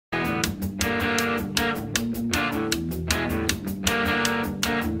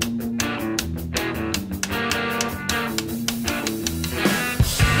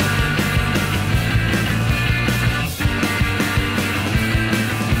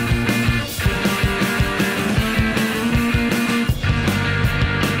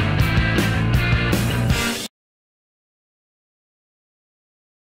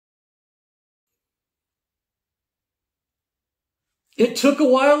It took a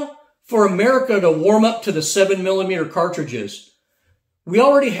while for America to warm up to the 7mm cartridges. We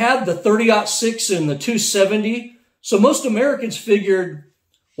already had the 30-06 and the 270, so most Americans figured,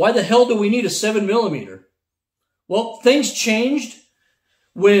 why the hell do we need a 7mm? Well, things changed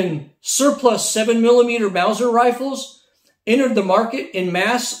when surplus 7mm Mauser rifles entered the market in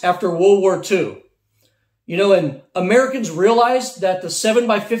mass after World War II. And Americans realized that the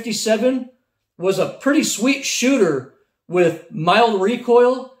 7x57 was a pretty sweet shooter with mild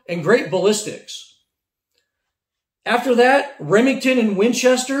recoil and great ballistics. After that, Remington and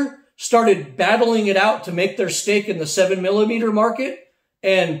Winchester started battling it out to make their stake in the 7mm market,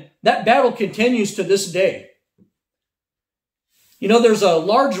 and that battle continues to this day. There's a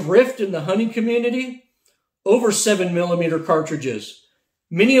large rift in the hunting community over 7mm cartridges.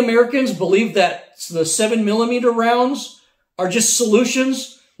 Many Americans believe that the 7mm rounds are just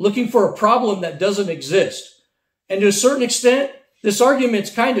solutions looking for a problem that doesn't exist. And to a certain extent, this argument's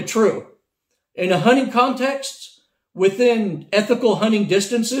kind of true. In a hunting context, within ethical hunting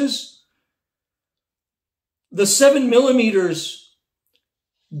distances, the 7mm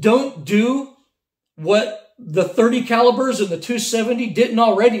don't do what the 30 calibers and the 270 didn't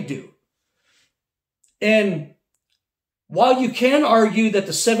already do. And while you can argue that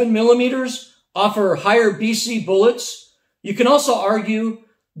the 7mm offer higher BC bullets, you can also argue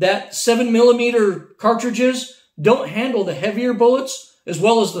that 7mm cartridges don't handle the heavier bullets as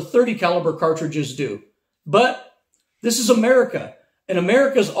well as the 30 caliber cartridges do. But this is America, and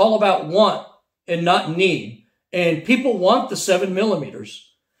America is all about want and not need. And people want the 7mm.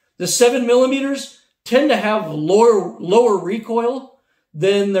 The 7mm tend to have lower recoil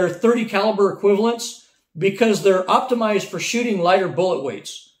than their 30 caliber equivalents because they're optimized for shooting lighter bullet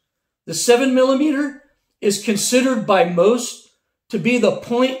weights. The 7mm is considered by most to be the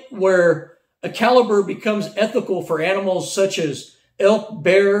point where a caliber becomes ethical for animals such as elk,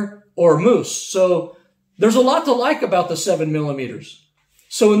 bear, or moose. So there's a lot to like about the 7mm.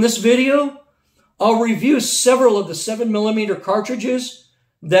 So in this video, I'll review several of the 7mm cartridges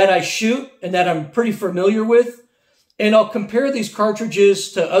that I shoot and that I'm pretty familiar with. And I'll compare these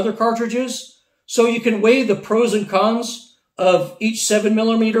cartridges to other cartridges so you can weigh the pros and cons of each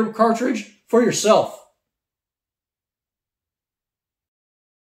 7mm cartridge for yourself.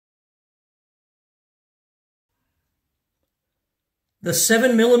 The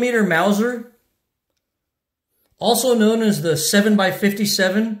 7mm Mauser, also known as the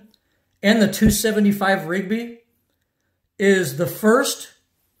 7x57 and the 275 Rigby, is the first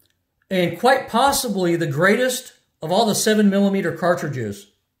and quite possibly the greatest of all the 7mm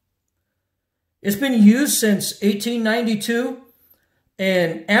cartridges. It's been used since 1892,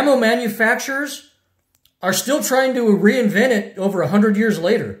 and ammo manufacturers are still trying to reinvent it over 100 years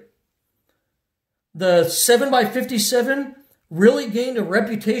later. The 7x57 really gained a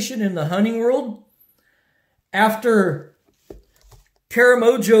reputation in the hunting world after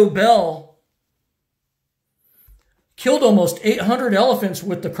Karamojo Bell killed almost 800 elephants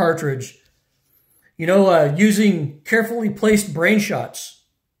with the cartridge, using carefully placed brain shots.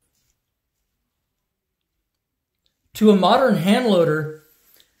 To a modern hand loader,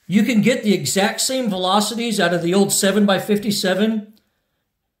 you can get the exact same velocities out of the old 7x57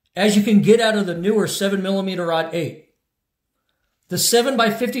 as you can get out of the newer 7mm Rod 8. The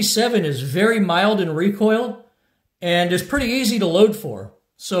 7x57 is very mild in recoil and is pretty easy to load for.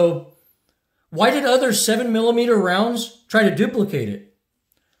 So why did other 7mm rounds try to duplicate it?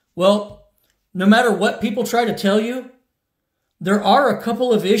 Well, no matter what people try to tell you, there are a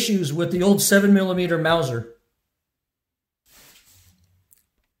couple of issues with the old 7mm Mauser.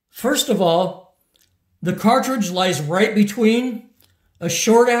 First of all, the cartridge lies right between a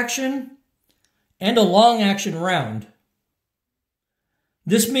short action and a long action round.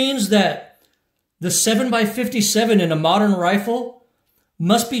 This means that the 7x57 in a modern rifle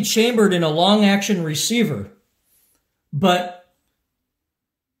must be chambered in a long action receiver, but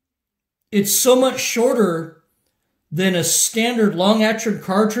it's so much shorter than a standard long action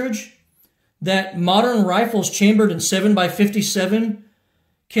cartridge that modern rifles chambered in 7x57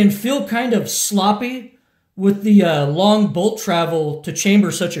 can feel kind of sloppy with the long bolt travel to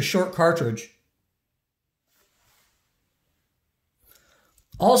chamber such a short cartridge.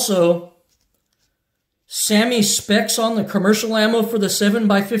 Also, SAAMI specs on the commercial ammo for the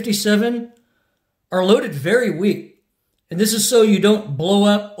 7x57 are loaded very weak. And this is so you don't blow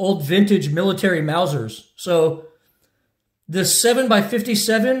up old vintage military Mausers. So the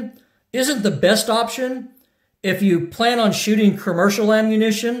 7x57 isn't the best option if you plan on shooting commercial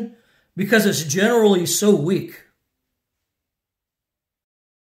ammunition because it's generally so weak.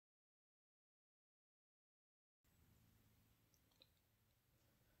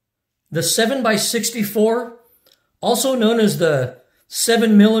 The 7x64, also known as the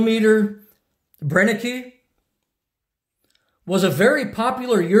 7mm Brennecke, was a very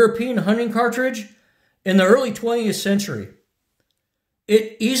popular European hunting cartridge in the early 20th century.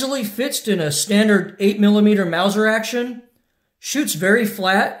 It easily fits in a standard 8mm Mauser action, shoots very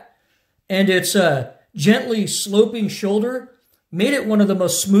flat, and its gently sloping shoulder made it one of the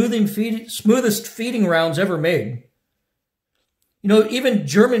most smoothest feeding rounds ever made. You know, even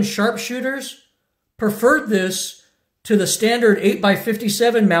German sharpshooters preferred this to the standard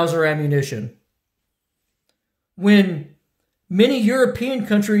 8x57 Mauser ammunition. When many European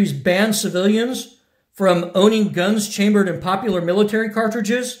countries banned civilians from owning guns chambered in popular military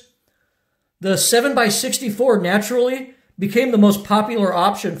cartridges, the 7x64 naturally became the most popular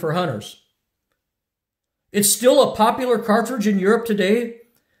option for hunters. It's still a popular cartridge in Europe today,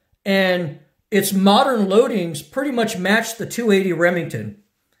 and its modern loadings pretty much match the 280 Remington.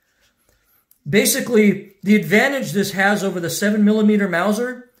 Basically, the advantage this has over the 7mm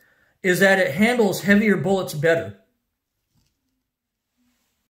Mauser is that it handles heavier bullets better.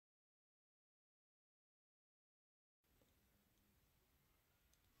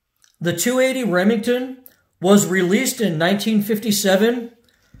 The 280 Remington was released in 1957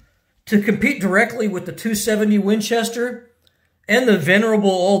 to compete directly with the 270 Winchester and the venerable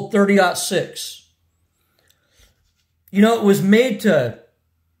old 30-06. You know, it was made to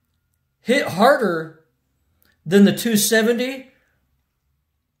hit harder than the 270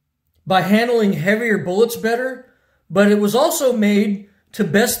 by handling heavier bullets better, but it was also made to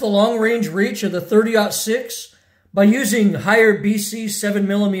best the long-range reach of the 30-06 by using higher BC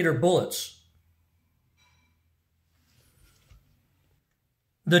 7mm bullets.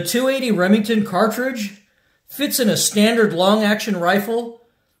 The 280 Remington cartridge fits in a standard long-action rifle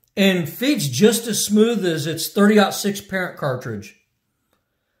and feeds just as smooth as its 30-06 parent cartridge.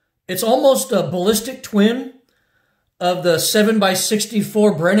 It's almost a ballistic twin of the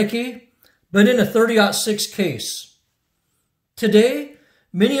 7x64 Brennecke, but in a 30-06 case. Today,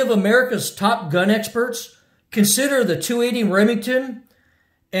 many of America's top gun experts consider the 280 Remington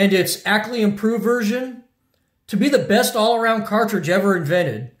and its Ackley improved version to be the best all-around cartridge ever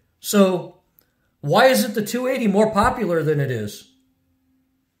invented. So, why isn't the 280 more popular than it is?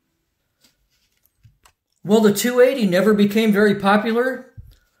 Well, the 280 never became very popular,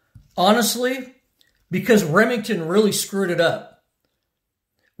 honestly, because Remington really screwed it up.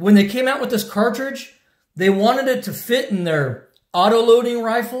 When they came out with this cartridge, they wanted it to fit in their auto-loading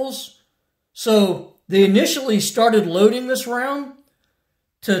rifles, so they initially started loading this round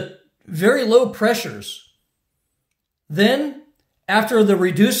to very low pressures. Then, after the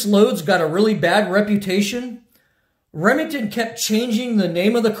reduced loads got a really bad reputation, Remington kept changing the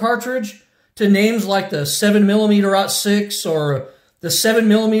name of the cartridge to names like the 7mm 06 or the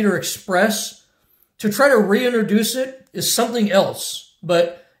 7mm Express to try to reintroduce it as something else.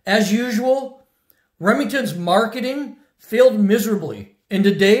 But as usual, Remington's marketing failed miserably. And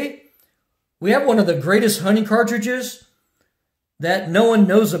today, we have one of the greatest hunting cartridges that no one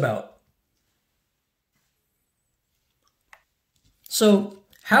knows about. So,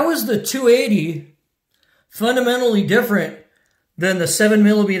 how is the 280 fundamentally different than the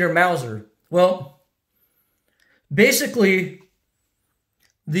 7mm Mauser? Well, basically,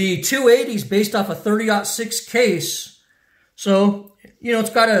 the 280 is based off a 30-06 case. So, you know, it's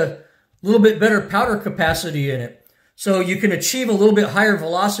got a little bit better powder capacity in it. So you can achieve a little bit higher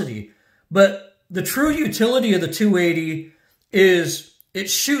velocity. But the true utility of the 280 is it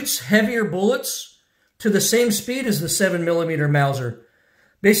shoots heavier bullets to the same speed as the 7mm Mauser.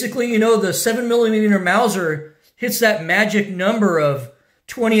 Basically, you know, the 7mm Mauser hits that magic number of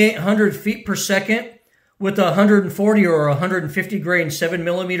 2,800 feet per second with a 140 or 150 grain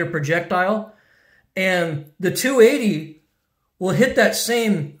 7mm projectile. And the 280 will hit that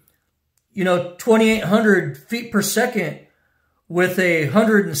same, you know, 2,800 feet per second with a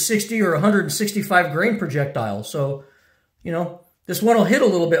 160 or 165 grain projectile. So, you know, this one will hit a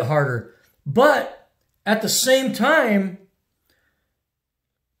little bit harder. But at the same time,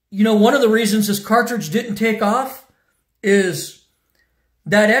 you know, one of the reasons this cartridge didn't take off is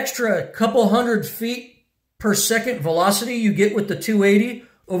that extra couple hundred feet per second velocity you get with the 280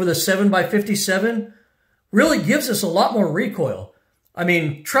 over the 7x57 really gives us a lot more recoil. I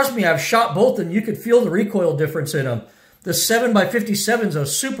mean, trust me, I've shot both and you could feel the recoil difference in them. The 7x57 is a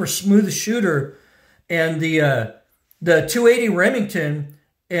super smooth shooter, and the 280 Remington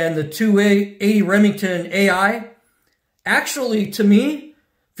and the 280 Remington AI actually, to me,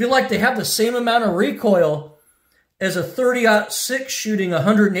 feel like they have the same amount of recoil as a 30-06 shooting a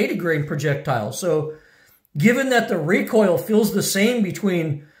 180 grain projectile. So given that the recoil feels the same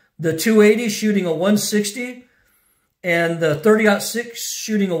between the 280 shooting a 160 and the 30-06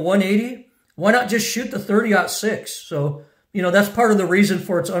 shooting a 180, why not just shoot the 30-06? So, you know, that's part of the reason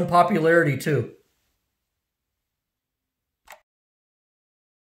for its unpopularity too.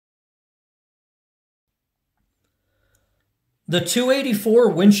 The 284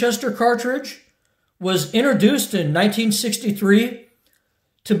 Winchester cartridge was introduced in 1963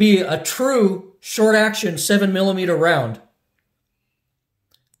 to be a true short-action 7mm round.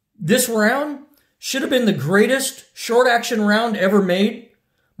 This round should have been the greatest short-action round ever made,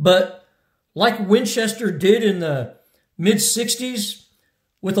 but like Winchester did in the mid-60s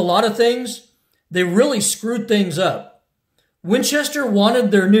with a lot of things, they really screwed things up. Winchester wanted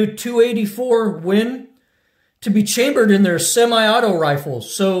their new 284 Win to be chambered in their semi-auto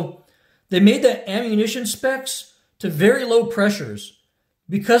rifles, so they made the ammunition specs to very low pressures.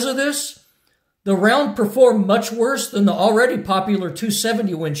 Because of this, the round performed much worse than the already popular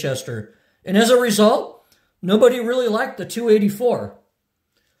 270 Winchester, and as a result, nobody really liked the 284.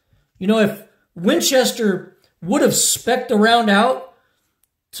 You know, if Winchester would have spec'd the round out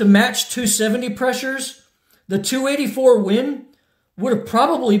to match 270 pressures, the 284 Win would have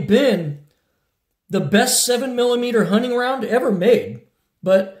probably been the best 7mm hunting round ever made.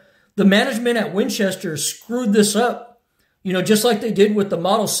 But the management at Winchester screwed this up, you know, just like they did with the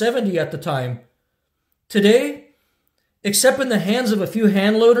Model 70 at the time. Today, except in the hands of a few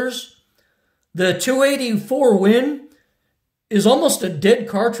handloaders, the 284 Win is almost a dead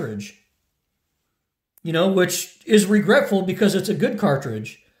cartridge, you know, which is regretful because it's a good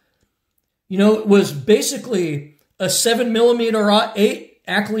cartridge. You know, it was basically a 7mm 8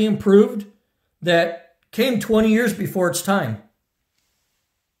 Ackley improved that came 20 years before its time.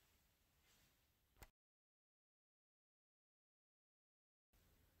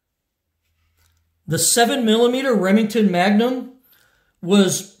 The 7mm Remington Magnum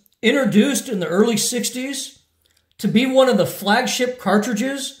was introduced in the early 60s to be one of the flagship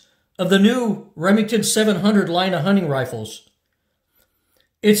cartridges of the new Remington 700 line of hunting rifles.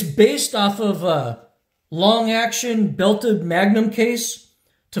 It's based off of a long-action belted Magnum case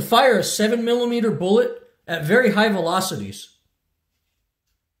to fire a 7mm bullet at very high velocities.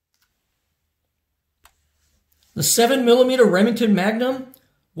 The 7mm Remington Magnum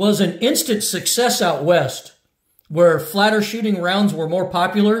was an instant success out west, where flatter shooting rounds were more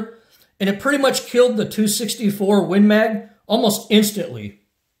popular, and it pretty much killed the 264 Win Mag almost instantly.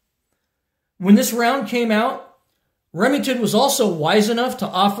 When this round came out, Remington was also wise enough to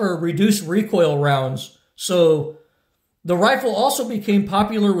offer reduced recoil rounds, so the rifle also became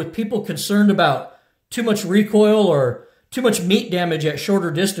popular with people concerned about too much recoil or too much meat damage at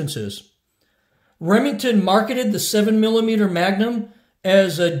shorter distances. Remington marketed the 7mm Magnum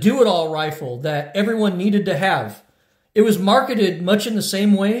as a do-it-all rifle that everyone needed to have. It was marketed much in the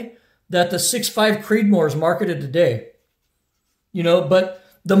same way that the 6.5 Creedmoor is marketed today. You know, but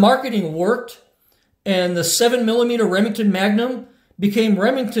the marketing worked, and the 7mm Remington Magnum became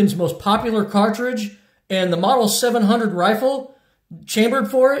Remington's most popular cartridge, and the Model 700 rifle,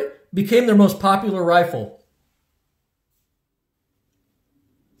 chambered for it, became their most popular rifle.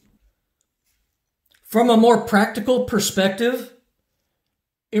 From a more practical perspective,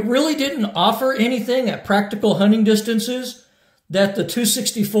 it really didn't offer anything at practical hunting distances that the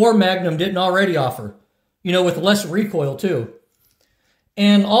 264 Magnum didn't already offer, you know, with less recoil too.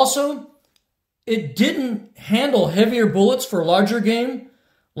 And also, it didn't handle heavier bullets for larger game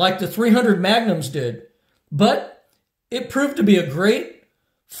like the 300 Magnums did, but it proved to be a great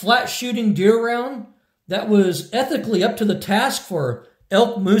flat shooting deer round that was ethically up to the task for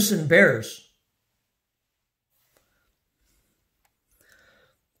elk, moose, and bears.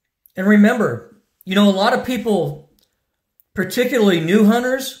 And remember, you know, a lot of people, particularly new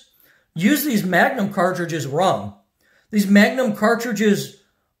hunters, use these Magnum cartridges wrong. These Magnum cartridges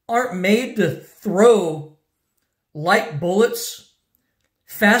aren't made to throw light bullets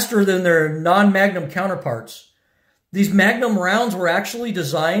faster than their non-Magnum counterparts. These Magnum rounds were actually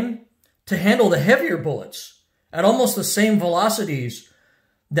designed to handle the heavier bullets at almost the same velocities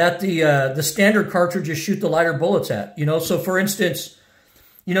that the standard cartridges shoot the lighter bullets at. You know, so for instance,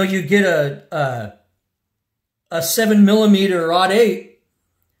 you know, you get a 7mm 8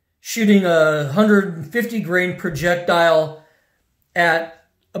 shooting a 150 grain projectile at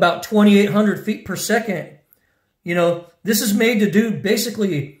about 2,800 feet per second. You know, this is made to do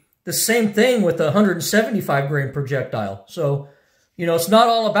basically the same thing with a 175 grain projectile. So, you know, it's not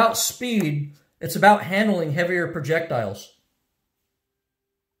all about speed. It's about handling heavier projectiles.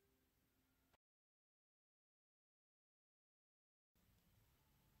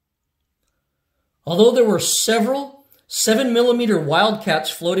 Although there were several 7mm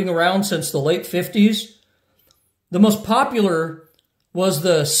Wildcats floating around since the late 50s. The most popular was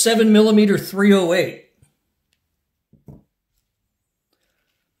the 7mm 308.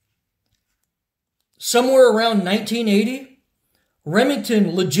 Somewhere around 1980,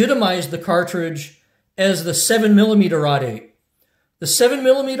 Remington legitimized the cartridge as the 7mm 08. The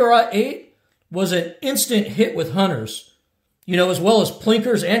 7mm 08 was an instant hit with hunters, as well as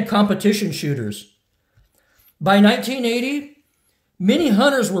plinkers and competition shooters. By 1980, many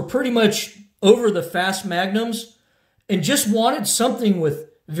hunters were pretty much over the fast magnums and just wanted something with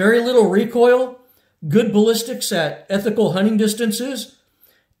very little recoil, good ballistics at ethical hunting distances,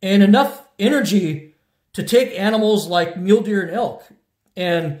 and enough energy to take animals like mule deer and elk.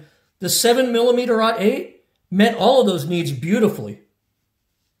 And the 7mm 08 met all of those needs beautifully.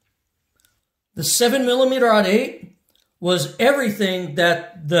 The 7mm 08 was everything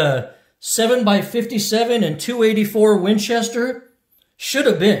that the 7x57 and 284 Winchester should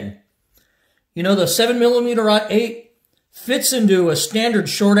have been. The 7mm 08 fits into a standard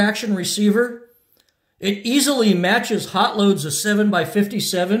short action receiver. It easily matches hot loads of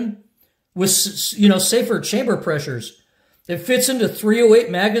 7x57 with, safer chamber pressures. It fits into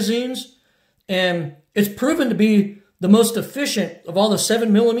 308 magazines, and it's proven to be the most efficient of all the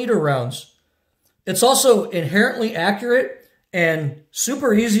 7mm rounds. It's also inherently accurate and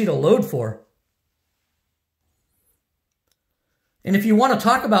super easy to load for. And if you want to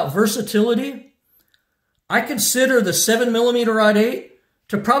talk about versatility, I consider the 7mm 08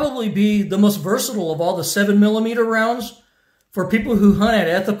 to probably be the most versatile of all the 7mm rounds for people who hunt at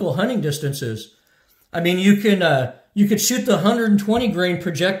ethical hunting distances. I mean, you could shoot the 120 grain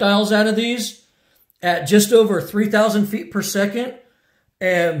projectiles out of these at just over 3,000 feet per second,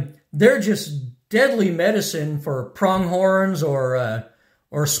 and they're just deadly medicine for pronghorns or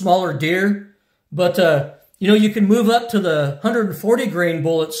smaller deer. But you can move up to the 140 grain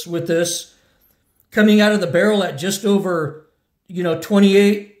bullets with this, coming out of the barrel at just over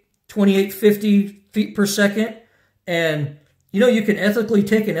 2850 feet per second, and you can ethically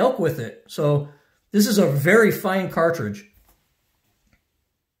take an elk with it. So this is a very fine cartridge.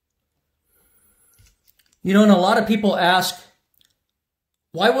 And a lot of people ask,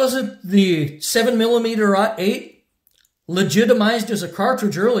 why wasn't the 7mm 08 legitimized as a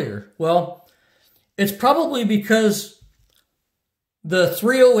cartridge earlier? Well, it's probably because the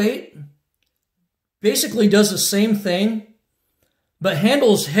 308 basically does the same thing, but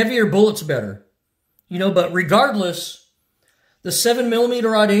handles heavier bullets better. But regardless, the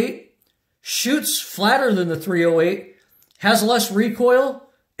 7mm 08 shoots flatter than the 308, has less recoil,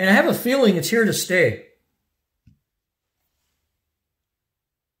 and I have a feeling it's here to stay.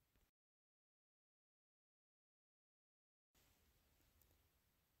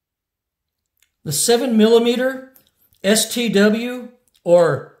 The 7mm STW,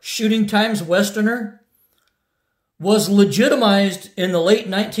 or Shooting Times Westerner, was legitimized in the late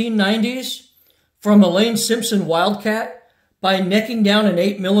 1990s from a Lane Simpson Wildcat by necking down an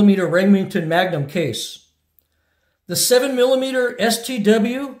 8mm Remington Magnum case. The 7mm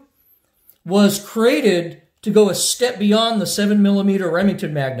STW was created to go a step beyond the 7mm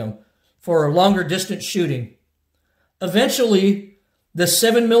Remington Magnum for longer distance shooting. Eventually, the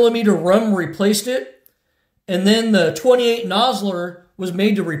 7mm Rum replaced it, and then the 28 Nosler was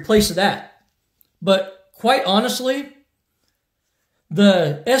made to replace that. But quite honestly,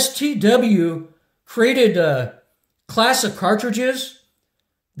 the STW created a class of cartridges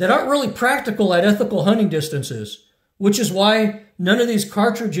that aren't really practical at ethical hunting distances, which is why none of these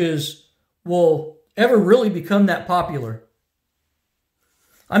cartridges will ever really become that popular.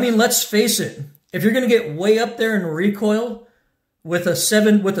 I mean, let's face it, if you're going to get way up there in recoil with a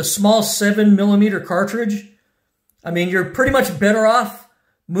small 7mm cartridge, I mean, you're pretty much better off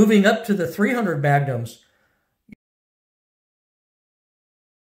moving up to the 300 Magnums.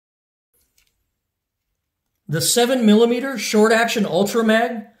 The 7mm short action Ultra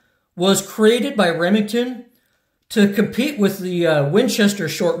Mag was created by Remington to compete with the Winchester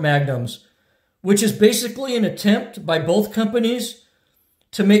short magnums, which is basically an attempt by both companies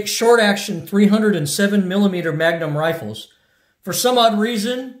to make short action 307mm Magnum rifles. For some odd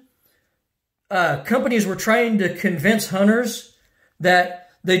reason, companies were trying to convince hunters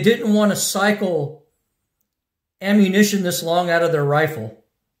that they didn't want to cycle ammunition this long out of their rifle.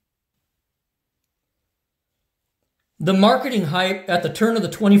 The marketing hype at the turn of the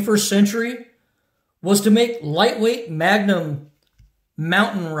 21st century was to make lightweight Magnum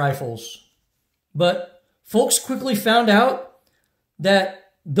mountain rifles. But folks quickly found out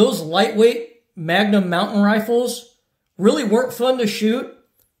that those lightweight Magnum mountain rifles really weren't fun to shoot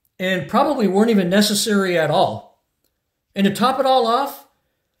and probably weren't even necessary at all. And to top it all off,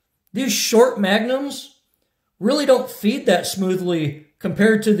 these short magnums really don't feed that smoothly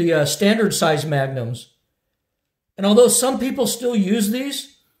compared to the standard size magnums. And although some people still use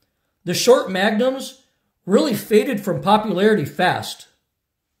these, the short magnums really faded from popularity fast.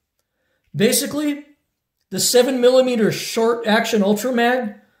 Basically, the 7mm short action Ultra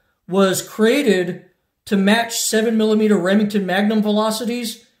Mag was created to match 7mm Remington Magnum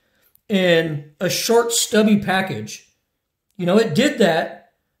velocities in a short stubby package. You know, it did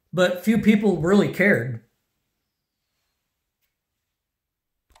that, but few people really cared.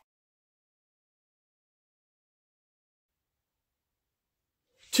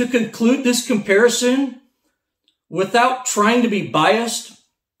 To conclude this comparison, without trying to be biased,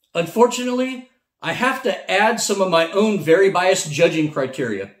 unfortunately, I have to add some of my own very biased judging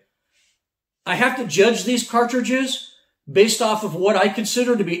criteria. I have to judge these cartridges based off of what I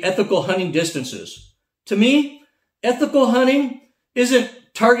consider to be ethical hunting distances. To me, ethical hunting isn't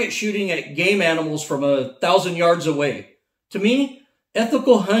target shooting at game animals from 1,000 yards away. To me,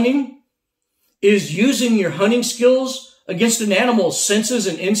 ethical hunting is using your hunting skills against an animal's senses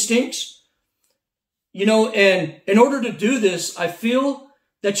and instincts. You know, and in order to do this, I feel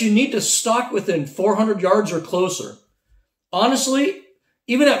that you need to stalk within 400 yards or closer. Honestly,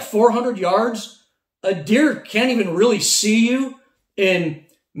 even at 400 yards, a deer can't even really see you, and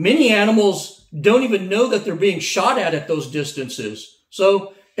many animals don't even know that they're being shot at those distances.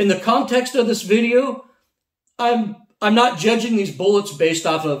 So in the context of this video, I'm not judging these bullets based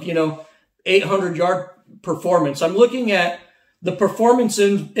off of, 800-yard performance. I'm looking at the performance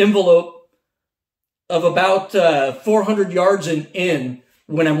envelope of about 400 yards and in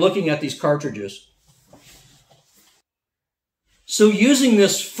when I'm looking at these cartridges. So using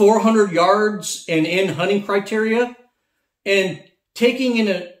this 400 yards and in hunting criteria and taking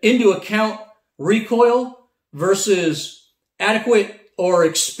into account recoil versus adequate or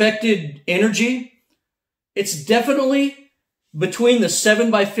expected energy, it's definitely between the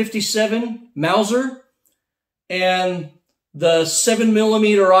 7x57 Mauser and the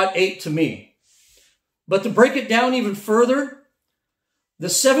 7mm .08 to me. But to break it down even further, the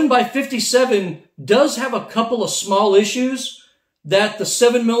 7x57 does have a couple of small issues that the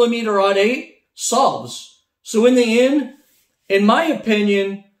 7mm .08 solves. So in the end, in my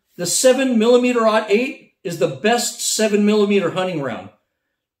opinion, the 7mm .08 is the best 7mm hunting round.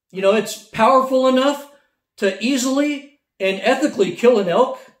 You know, it's powerful enough to easily and ethically kill an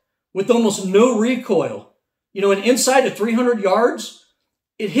elk with almost no recoil. You know, and inside of 300 yards,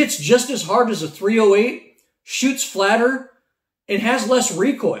 it hits just as hard as a 308, shoots flatter, and has less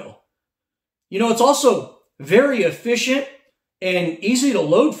recoil. You know, it's also very efficient and easy to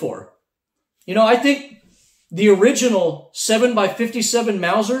load for. You know, I think the original 7x57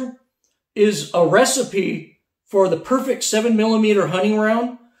 Mauser is a recipe for the perfect 7mm hunting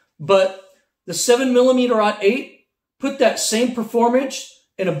round, but the 7mm .08 put that same performance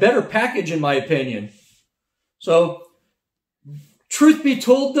in a better package, in my opinion. So, truth be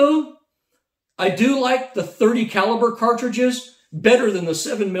told though, I do like the 30 caliber cartridges better than the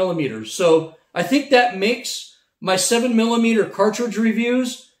 7mm. So I think that makes my 7mm cartridge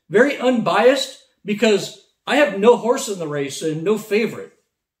reviews very unbiased because I have no horse in the race and no favorite.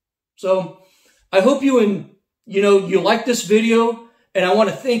 So I hope you like this video, and I want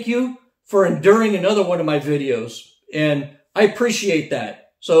to thank you for enduring another one of my videos, and I appreciate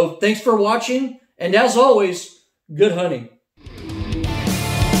that. So thanks for watching, and as always, good hunting.